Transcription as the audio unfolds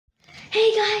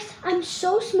Hey guys, I'm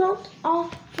so smoked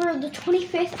for the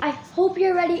 25th. I hope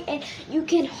you're ready and you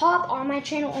can hop on my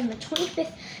channel on the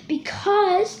 25th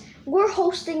because we're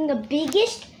hosting the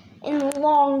biggest and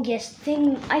longest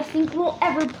thing I think we'll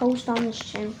ever post on this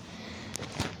channel.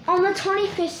 On the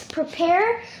 25th,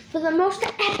 prepare for the most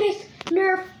epic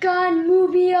Nerf gun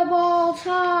movie of all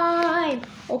time.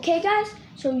 Okay guys,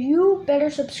 so you better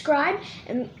subscribe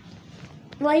and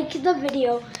like the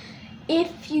video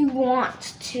if you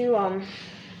want to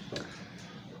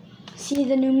see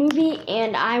the new movie,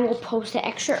 and I will post it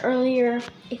extra earlier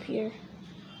if you're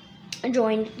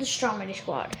joined the Strawberry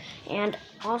Squad. And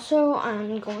also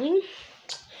I'm going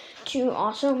to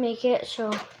also make it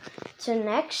so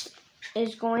next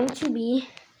is going to be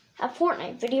a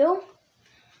Fortnite video,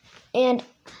 and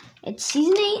it's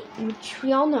season 8, which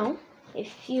we all know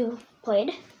if you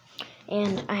played,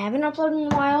 and I haven't uploaded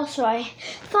in a while, so I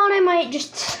thought I might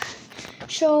just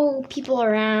show people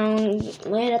around,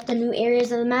 land at the new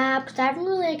areas of the map, because I haven't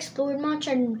really explored much.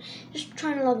 I'm just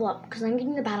trying to level up, because I'm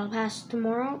getting the battle pass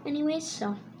tomorrow anyways,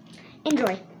 so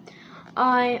enjoy.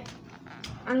 I'm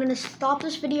going to stop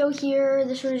this video here.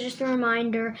 This was just a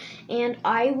reminder, and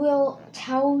I will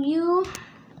tell you,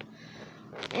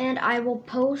 and I will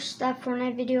post that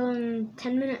Fortnite video in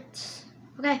 10 minutes.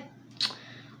 Okay,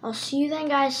 I'll see you then,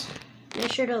 guys.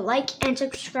 Make sure to like and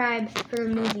subscribe for the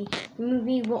movie. The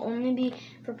movie will only be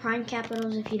for Prime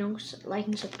Capitals if you don't like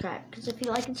and subscribe. Because if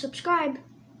you like and subscribe,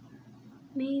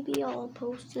 maybe I'll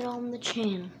post it on the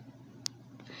channel.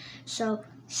 So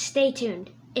stay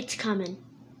tuned. It's coming.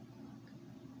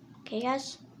 Okay,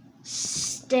 guys?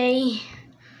 Stay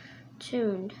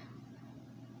tuned.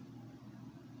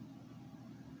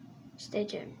 Stay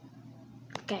tuned.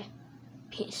 Okay.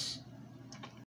 Peace.